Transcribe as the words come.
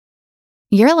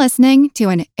You're listening to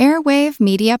an Airwave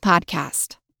Media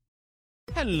Podcast.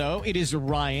 Hello, it is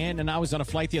Ryan, and I was on a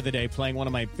flight the other day playing one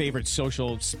of my favorite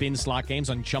social spin slot games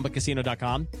on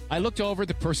ChumbaCasino.com. I looked over at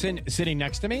the person sitting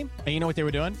next to me, and you know what they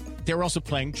were doing? They were also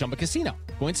playing Chumba Casino.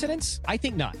 Coincidence? I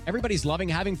think not. Everybody's loving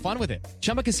having fun with it.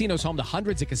 Chumba Casino is home to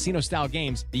hundreds of casino-style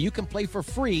games that you can play for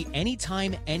free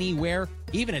anytime, anywhere,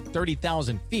 even at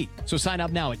 30,000 feet. So sign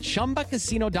up now at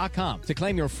ChumbaCasino.com to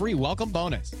claim your free welcome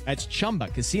bonus. That's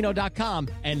ChumbaCasino.com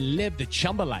and live the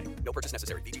Chumba life. No purchase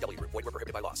necessary. VGW. Void where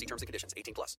prohibited by law. See terms and conditions.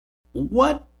 18+.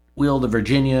 What will the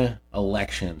Virginia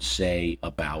election say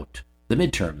about the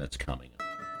midterm that's coming up?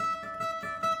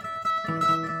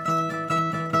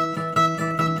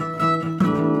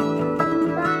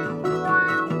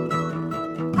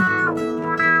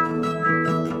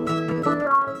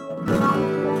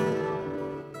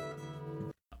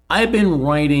 I've been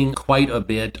writing quite a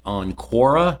bit on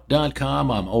Quora.com.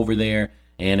 I'm over there,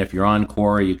 and if you're on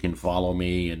Quora, you can follow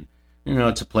me, and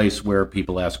it's a place where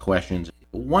people ask questions.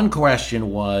 One question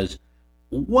was,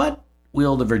 what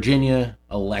will the Virginia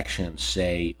election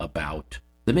say about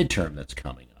the midterm that's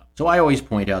coming up? So I always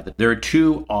point out that there are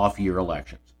two off-year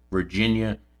elections,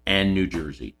 Virginia and New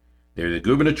Jersey. They're the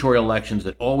gubernatorial elections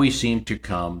that always seem to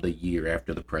come the year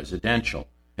after the presidential,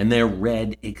 and they're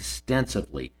read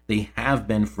extensively. They have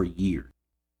been for years.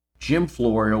 Jim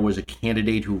Florio was a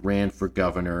candidate who ran for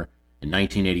governor in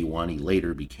 1981. He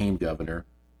later became governor,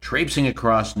 traipsing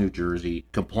across New Jersey,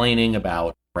 complaining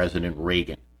about President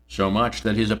Reagan, so much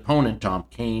that his opponent, Tom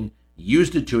Kean,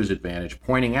 used it to his advantage,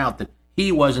 pointing out that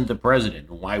he wasn't the president.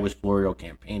 And why was Florio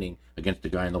campaigning against a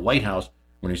guy in the White House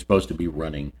when he's supposed to be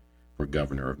running for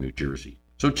governor of New Jersey?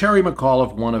 So Terry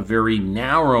McAuliffe won a very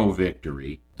narrow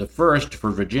victory, the first for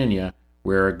Virginia,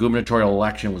 where a gubernatorial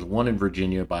election was won in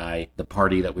Virginia by the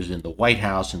party that was in the White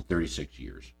House in 36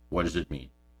 years. What does it mean?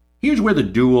 Here's where the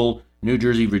dual New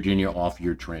Jersey-Virginia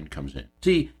off-year trend comes in.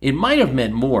 See, it might have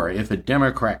meant more if a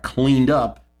Democrat cleaned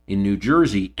up in New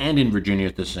Jersey and in Virginia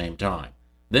at the same time.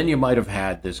 Then you might have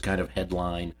had this kind of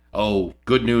headline, oh,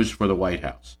 good news for the White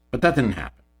House. But that didn't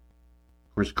happen.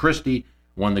 Chris Christie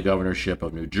won the governorship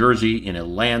of New Jersey in a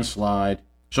landslide.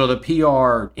 So the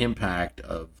PR impact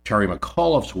of Terry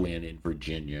McAuliffe's win in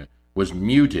Virginia was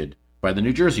muted by the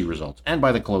New Jersey results and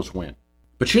by the close win.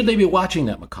 But should they be watching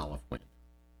that McAuliffe win?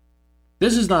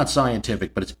 This is not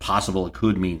scientific, but it's possible it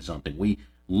could mean something. We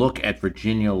look at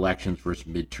Virginia elections versus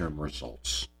midterm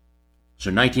results.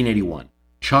 So 1981,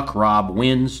 Chuck Robb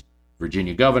wins,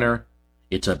 Virginia governor.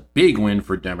 It's a big win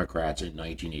for Democrats in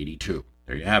 1982.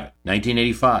 There you have it.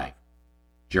 1985,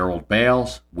 Gerald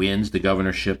Bales wins the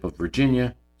governorship of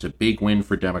Virginia. It's a big win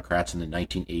for Democrats in the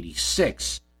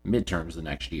 1986 midterms the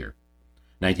next year.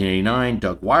 1989,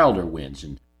 Doug Wilder wins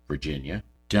in Virginia.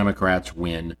 Democrats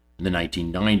win in the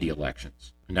 1990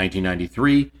 elections. In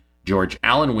 1993, George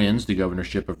Allen wins the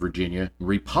governorship of Virginia, and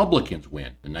Republicans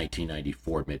win the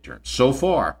 1994 midterms. So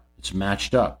far, it's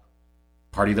matched up.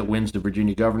 Party that wins the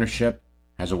Virginia governorship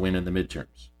has a win in the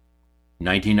midterms.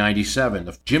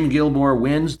 1997, Jim Gilmore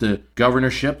wins the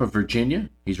governorship of Virginia.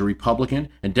 He's a Republican,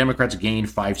 and Democrats gain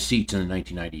 5 seats in the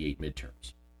 1998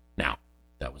 midterms. Now,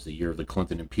 that was the year of the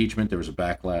Clinton impeachment. There was a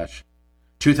backlash.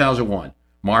 2001,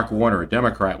 Mark Warner, a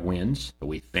Democrat, wins. But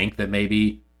we think that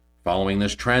maybe following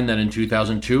this trend, that in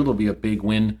 2002 there'll be a big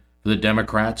win for the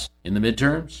Democrats in the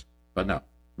midterms. But no,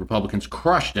 Republicans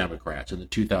crushed Democrats in the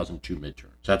 2002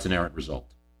 midterms. That's an errant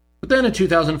result. But then in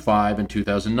 2005 and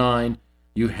 2009,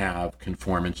 you have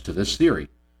conformance to this theory.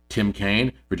 Tim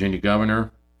Kaine, Virginia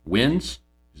governor, wins.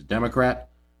 He's a Democrat.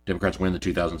 Democrats win the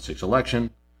 2006 election.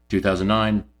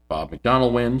 2009, Bob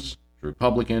McDonnell wins. He's a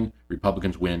Republican.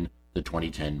 Republicans win the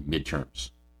 2010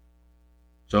 midterms.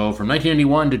 So from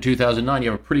 1981 to 2009,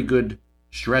 you have a pretty good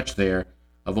stretch there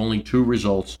of only 2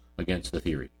 results against the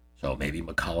theory. So maybe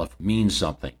McAuliffe means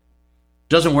something.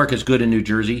 Doesn't work as good in New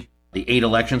Jersey. The 8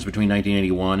 elections between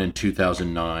 1981 and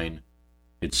 2009,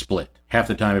 it's split. Half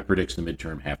the time it predicts the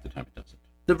midterm, half the time it doesn't.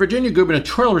 The Virginia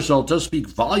gubernatorial result does speak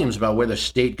volumes about where the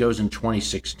state goes in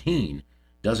 2016.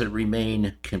 Does it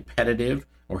remain competitive,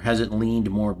 or has it leaned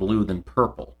more blue than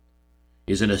purple?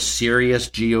 Is it a serious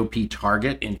GOP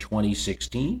target in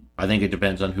 2016? I think it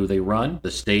depends on who they run.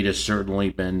 The state has certainly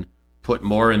been put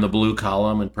more in the blue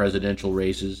column in presidential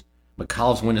races.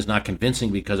 McAuliffe's win is not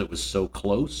convincing because it was so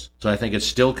close. So I think it's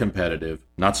still competitive,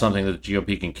 not something that the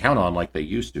GOP can count on like they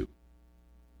used to.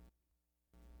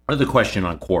 Another question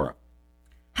on Quora.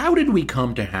 How did we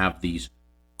come to have these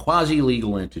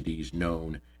quasi-legal entities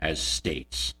known as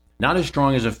states? Not as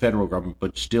strong as a federal government,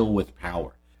 but still with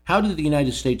power. How did the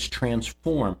United States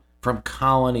transform from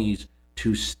colonies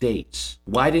to states?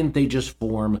 Why didn't they just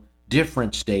form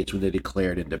different states when they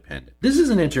declared independence? This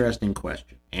is an interesting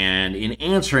question. And in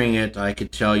answering it, I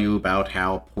could tell you about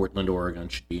how Portland, Oregon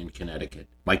should be in Connecticut.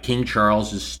 Why King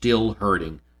Charles is still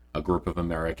hurting a group of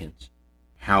Americans.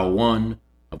 How one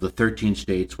of the 13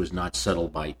 states was not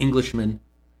settled by Englishmen.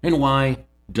 And why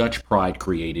Dutch pride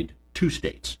created 2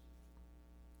 states.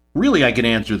 Really, I can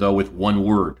answer, though, with one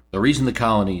word. The reason the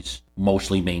colonies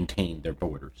mostly maintained their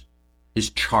borders is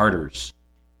charters.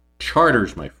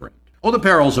 Charters, my friend. Oh, the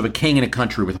perils of a king in a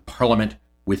country with a parliament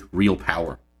with real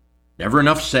power. Never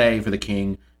enough say for the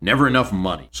king, never enough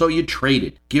money. So you trade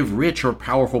it. Give rich or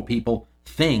powerful people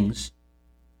things,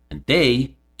 and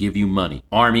they give you money,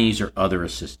 armies or other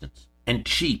assistance, and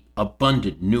cheap,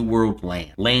 abundant New World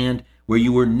land. Land where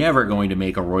you were never going to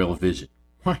make a royal visit.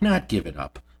 Why not give it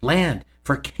up? Land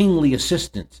for kingly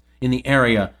assistance in the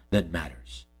area that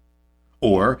matters.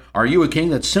 Or are you a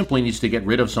king that simply needs to get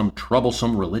rid of some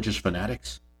troublesome religious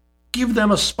fanatics? Give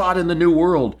them a spot in the New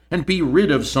World and be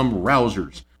rid of some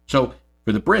rousers. So,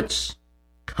 for the Brits,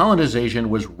 colonization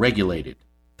was regulated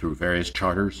through various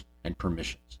charters and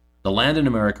permissions. The land in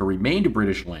America remained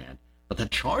British land, but the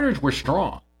charters were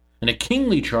strong, and a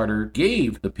kingly charter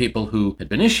gave the people who had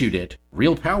been issued it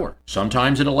real power.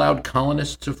 Sometimes it allowed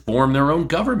colonists to form their own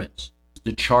governments.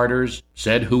 The charters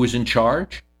said who was in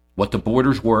charge, what the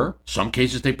borders were. Some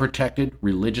cases they protected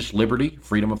religious liberty,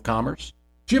 freedom of commerce.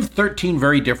 So you have 13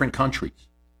 very different countries.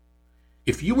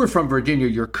 If you were from Virginia,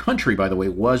 your country, by the way,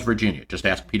 was Virginia. Just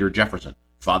ask Peter Jefferson,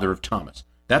 father of Thomas.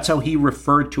 That's how he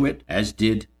referred to it, as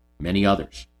did many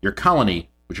others. Your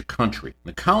colony was your country.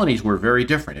 The colonies were very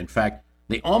different. In fact,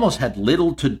 they almost had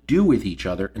little to do with each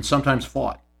other and sometimes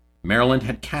fought. Maryland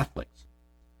had Catholics.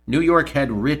 New York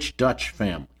had rich Dutch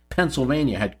families.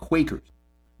 Pennsylvania had Quakers.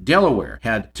 Delaware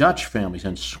had Dutch families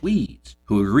and Swedes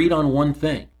who agreed on one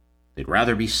thing. They'd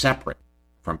rather be separate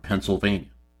from Pennsylvania.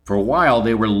 For a while,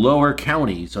 they were lower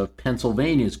counties of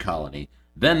Pennsylvania's colony.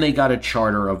 Then they got a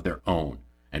charter of their own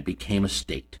and became a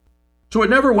state. So it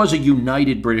never was a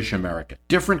united British America.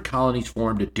 Different colonies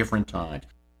formed at different times.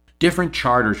 Different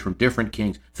charters from different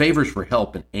kings, favors for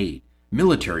help and aid,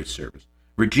 military service.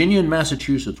 Virginia and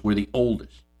Massachusetts were the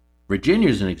oldest. Virginia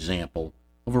is an example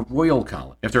of a royal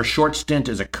colony. After a short stint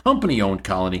as a company-owned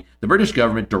colony, the British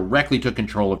government directly took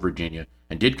control of Virginia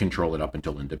and did control it up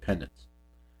until independence.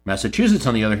 Massachusetts,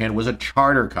 on the other hand, was a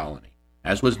charter colony,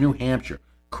 as was New Hampshire,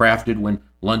 crafted when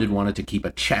London wanted to keep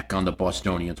a check on the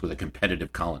Bostonians with a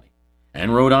competitive colony.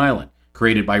 And Rhode Island,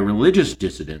 created by religious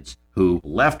dissidents who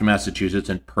left Massachusetts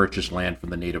and purchased land from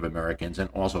the Native Americans and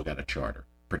also got a charter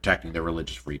protecting their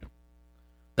religious freedom.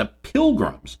 The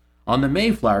Pilgrims on the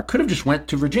Mayflower could have just went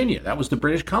to Virginia. That was the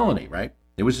British colony, right?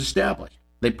 It was established.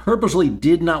 They purposely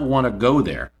did not want to go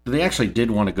there. They actually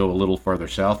did want to go a little farther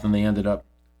south than they ended up.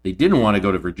 They didn't want to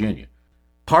go to Virginia.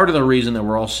 Part of the reason that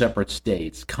we're all separate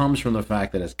states comes from the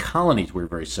fact that as colonies, we're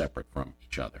very separate from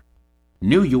each other.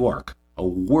 New York, a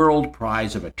world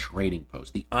prize of a trading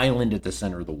post, the island at the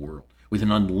center of the world, with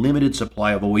an unlimited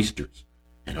supply of oysters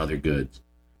and other goods,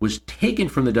 was taken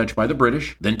from the Dutch by the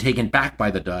British, then taken back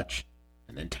by the Dutch,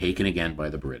 and then taken again by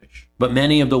the British. But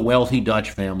many of the wealthy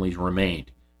Dutch families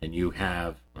remained, and you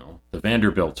have, the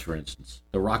Vanderbilts, for instance,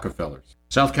 the Rockefellers.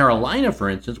 South Carolina, for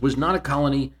instance, was not a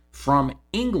colony from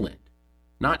England,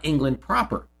 not England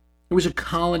proper. It was a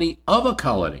colony of a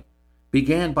colony,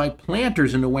 began by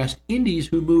planters in the West Indies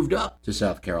who moved up to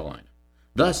South Carolina.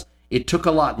 Thus, it took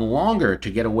a lot longer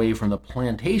to get away from the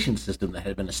plantation system that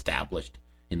had been established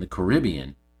in the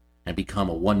Caribbean and become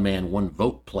a one-man,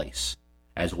 one-vote place,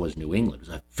 as was New England. It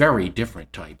was a very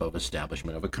different type of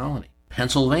establishment of a colony.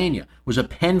 Pennsylvania was a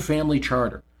Penn family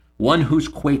charter, one whose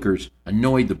Quakers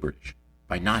annoyed the British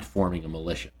by not forming a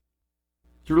militia.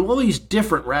 Through all these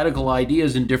different radical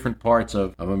ideas in different parts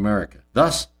of America.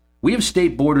 Thus, we have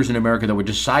state borders in America that were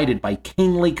decided by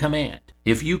kingly command.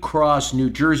 If you cross New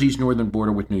Jersey's northern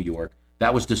border with New York,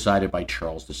 that was decided by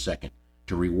Charles II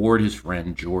to reward his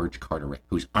friend George Carteret,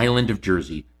 whose island of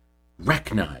Jersey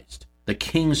recognized the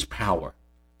king's power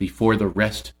before the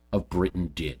rest of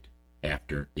Britain did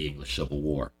after the English Civil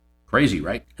War. Crazy,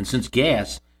 right? And since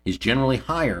gas is generally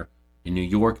higher in New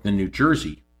York than New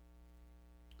Jersey,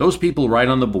 those people right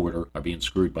on the border are being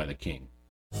screwed by the king.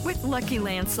 With Lucky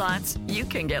Land Slots, you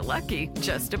can get lucky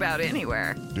just about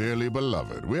anywhere. Dearly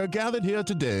beloved, we are gathered here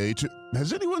today to...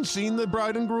 Has anyone seen the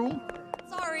bride and groom?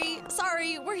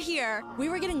 Sorry, we're here. We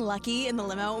were getting lucky in the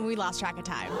limo and we lost track of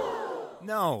time.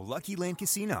 No, Lucky Land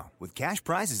Casino, with cash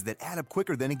prizes that add up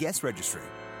quicker than a guest registry.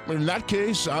 In that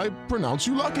case, I pronounce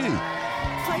you lucky.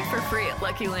 Play for free at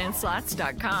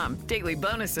LuckyLandSlots.com. Daily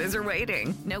bonuses are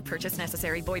waiting. No purchase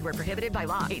necessary. Void where prohibited by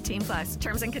law. 18+.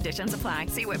 Terms and conditions apply.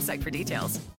 See website for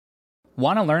details.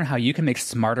 Want to learn how you can make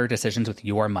smarter decisions with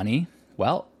your money?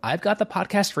 Well, I've got the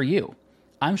podcast for you.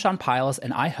 I'm Sean Piles,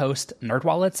 and I host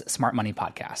NerdWallet's Smart Money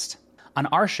Podcast. On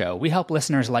our show, we help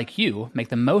listeners like you make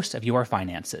the most of your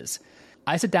finances.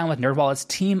 I sit down with NerdWallet's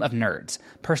team of nerds,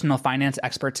 personal finance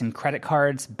experts in credit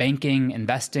cards, banking,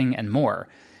 investing, and more.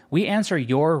 We answer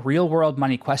your real-world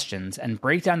money questions and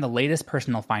break down the latest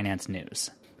personal finance news.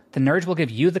 The nerds will give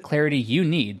you the clarity you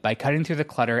need by cutting through the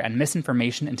clutter and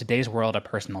misinformation in today's world of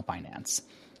personal finance.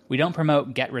 We don't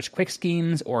promote get-rich-quick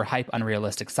schemes or hype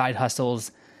unrealistic side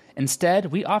hustles. Instead,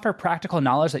 we offer practical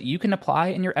knowledge that you can apply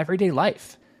in your everyday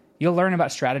life. You'll learn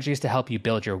about strategies to help you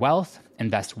build your wealth,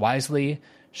 invest wisely,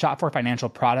 shop for financial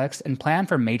products, and plan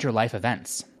for major life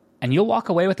events. And you'll walk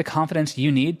away with the confidence you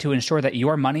need to ensure that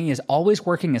your money is always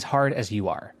working as hard as you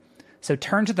are. So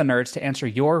turn to the nerds to answer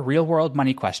your real-world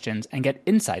money questions and get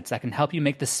insights that can help you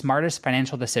make the smartest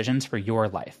financial decisions for your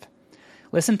life.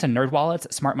 Listen to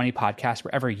NerdWallet's Smart Money Podcast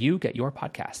wherever you get your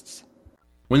podcasts.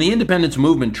 When the independence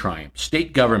movement triumphed,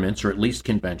 state governments, or at least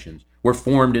conventions, were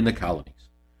formed in the colonies.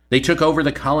 They took over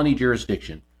the colony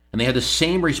jurisdiction, and they had the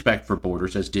same respect for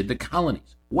borders as did the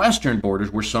colonies. Western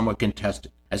borders were somewhat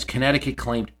contested, as Connecticut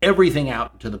claimed everything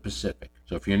out into the Pacific.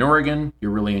 So if you're in Oregon, you're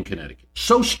really in Connecticut.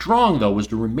 So strong, though, was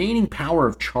the remaining power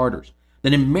of charters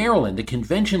that in Maryland, the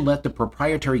convention let the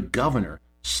proprietary governor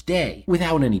stay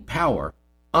without any power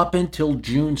up until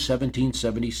June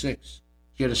 1776.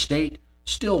 You had a state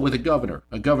still with a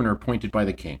governor appointed by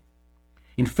the king.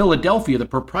 In Philadelphia, the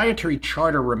proprietary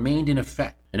charter remained in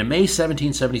effect, and a May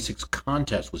 1776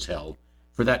 contest was held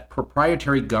for that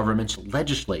proprietary government's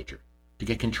legislature to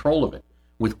get control of it,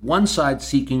 with one side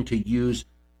seeking to use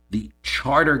the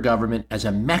charter government as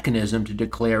a mechanism to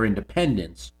declare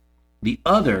independence, the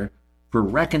other for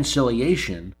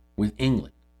reconciliation with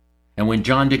England. And when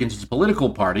John Dickinson's political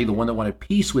party, the one that wanted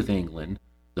peace with England,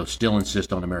 though still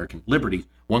insist on American liberties,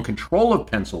 won control of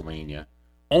Pennsylvania,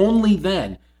 only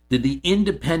then did the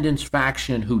independence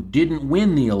faction who didn't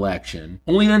win the election,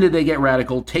 only then did they get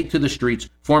radical, take to the streets,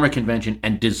 form a convention,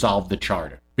 and dissolve the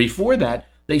charter. Before that,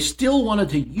 they still wanted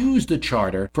to use the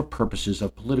charter for purposes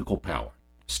of political power.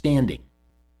 Standing.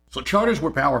 So charters were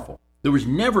powerful. There was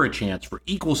never a chance for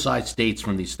equal-sized states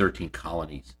from these 13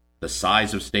 colonies. The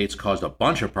size of states caused a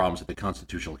bunch of problems at the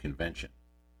Constitutional Convention.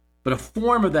 But a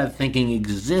form of that thinking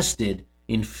existed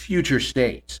in future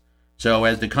states. So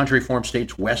as the country formed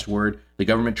states westward, the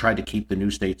government tried to keep the new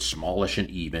states smallish and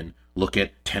even. Look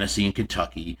at Tennessee and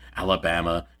Kentucky,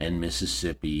 Alabama and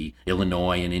Mississippi,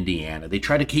 Illinois and Indiana. They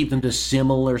tried to keep them to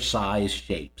similar size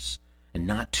shapes and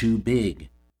not too big.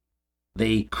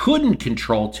 They couldn't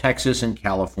control Texas and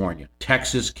California.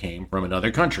 Texas came from another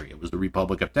country. It was the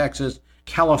Republic of Texas.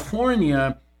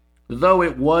 California, though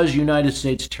it was United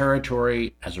States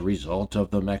territory as a result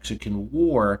of the Mexican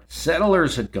War,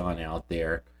 settlers had gone out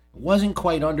there. It wasn't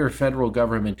quite under federal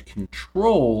government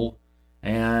control,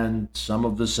 and some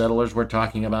of the settlers were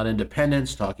talking about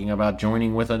independence, talking about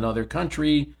joining with another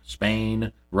country,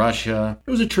 Spain, Russia.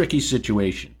 It was a tricky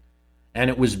situation. And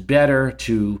it was better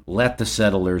to let the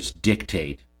settlers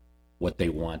dictate what they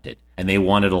wanted. And they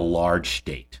wanted a large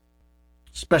state.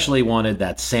 Especially wanted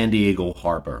that San Diego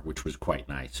harbor, which was quite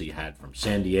nice. So you had from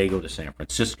San Diego to San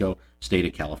Francisco, state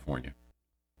of California.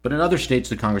 But in other states,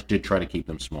 the Congress did try to keep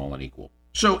them small and equal.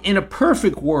 So in a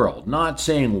perfect world, not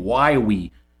saying why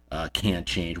we can't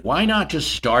change, why not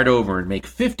just start over and make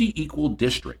 50 equal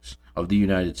districts of the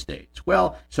United States?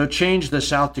 Well, so change the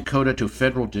South Dakota to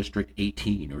Federal District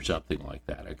 18 or something like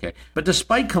that, okay? But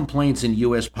despite complaints in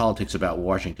U.S. politics about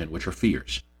Washington, which are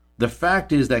fierce, the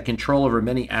fact is that control over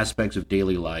many aspects of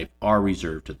daily life are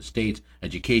reserved to the states: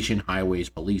 education, highways,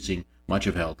 policing, much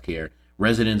of healthcare.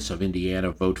 Residents of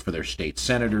Indiana vote for their state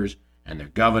senators and their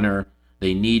governor.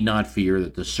 They need not fear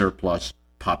that the surplus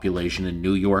population in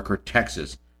New York or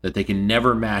Texas that they can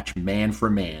never match man for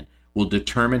man will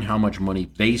determine how much money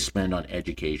they spend on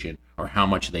education or how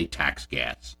much they tax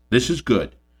gas. This is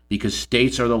good because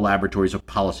states are the laboratories of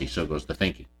policy, so goes the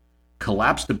thinking.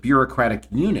 Collapse the bureaucratic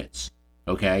units,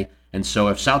 okay? And so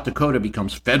if South Dakota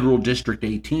becomes Federal District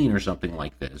 18 or something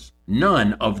like this,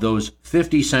 none of those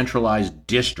 50 centralized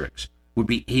districts would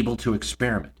be able to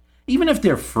experiment. Even if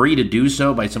they're free to do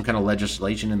so by some kind of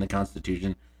legislation in the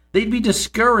Constitution, they'd be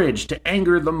discouraged to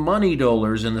anger the money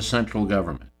dolers in the central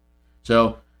government.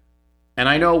 So, and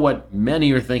I know what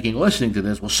many are thinking listening to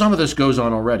this, well, some of this goes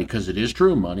on already, because it is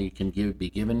true, money can be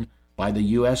given by the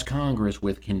U.S. Congress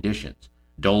with conditions.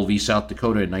 Dole v. South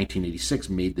Dakota in 1986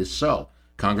 made this so.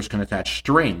 Congress can attach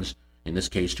strings, in this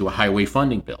case, to a highway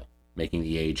funding bill, making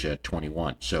the age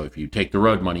 21. So if you take the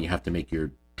road money, you have to make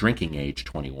your drinking age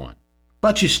 21.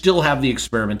 But you still have the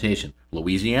experimentation.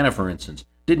 Louisiana, for instance,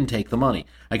 didn't take the money.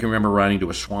 I can remember riding to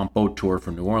a swamp boat tour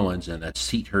from New Orleans and that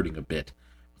seat hurting a bit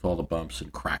with all the bumps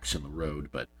and cracks in the road.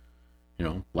 But,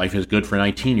 life is good for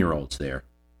 19-year-olds there.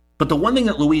 But the one thing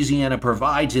that Louisiana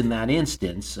provides in that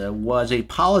instance was a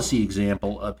policy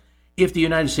example of if the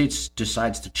United States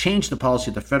decides to change the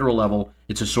policy at the federal level,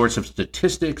 it's a source of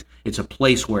statistics, it's a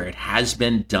place where it has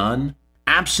been done.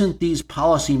 Absent these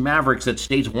policy mavericks that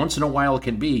states once in a while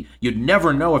can be, you'd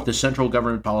never know if the central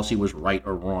government policy was right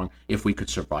or wrong if we could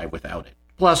survive without it.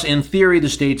 Plus, in theory, the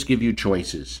states give you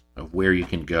choices of where you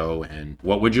can go and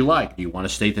what would you like. Do you want a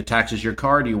state that taxes your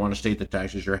car? Do you want a state that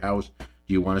taxes your house?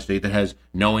 Do you want a state that has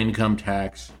no income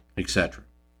tax, etc.?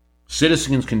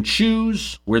 Citizens can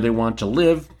choose where they want to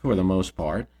live, for the most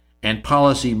part, and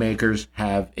policymakers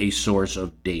have a source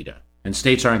of data. And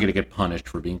states aren't going to get punished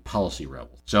for being policy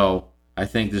rebels. So I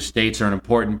think the states are an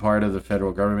important part of the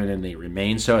federal government, and they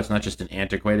remain so. It's not just an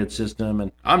antiquated system,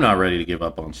 and I'm not ready to give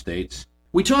up on states.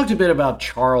 We talked a bit about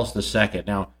Charles II.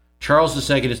 Now, Charles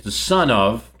II is the son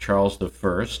of Charles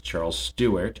I, Charles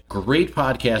Stuart. Great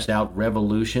podcast out,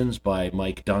 Revolutions by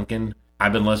Mike Duncan.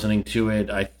 I've been listening to it.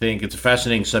 I think it's a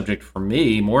fascinating subject for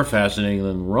me, more fascinating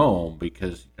than Rome,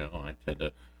 because I tend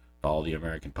to follow the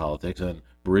American politics, and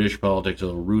British politics are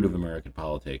the root of American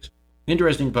politics.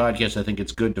 Interesting podcast. I think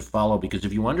it's good to follow, because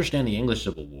if you understand the English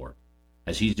Civil War,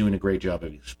 as he's doing a great job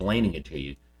of explaining it to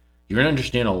you, you're going to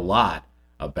understand a lot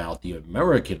about the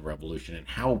American Revolution and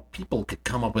how people could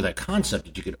come up with that concept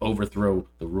that you could overthrow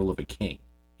the rule of a king.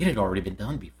 It had already been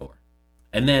done before.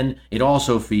 And then it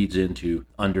also feeds into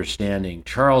understanding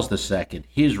Charles II,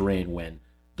 his reign when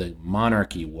the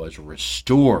monarchy was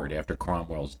restored after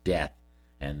Cromwell's death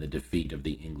and the defeat of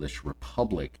the English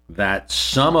Republic. That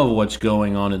some of what's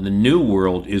going on in the New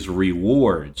World is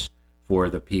rewards for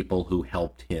the people who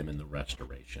helped him in the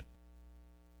restoration.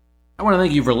 I want to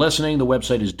thank you for listening. The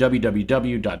website is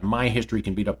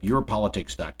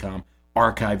www.myhistorycanbeatupyourpolitics.com.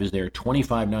 Archive is there,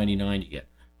 $25.99. You get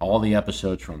all the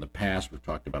episodes from the past. We've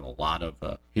talked about a lot of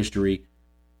history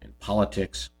and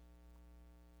politics.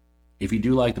 If you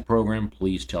do like the program,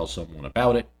 please tell someone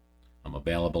about it. I'm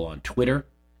available on Twitter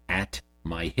at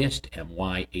myhist,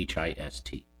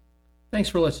 MYHIST. Thanks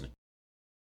for listening.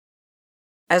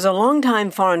 As a longtime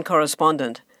foreign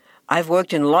correspondent, I've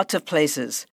worked in lots of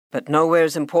places, but nowhere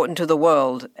as important to the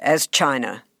world as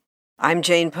China. I'm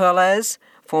Jane Perlez,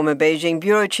 former Beijing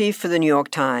bureau chief for the New York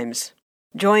Times.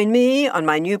 Join me on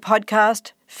my new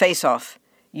podcast, Face Off,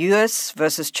 U.S.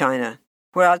 versus China,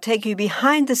 where I'll take you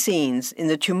behind the scenes in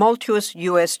the tumultuous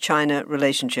U.S.-China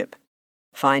relationship.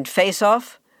 Find Face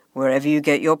Off wherever you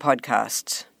get your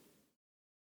podcasts.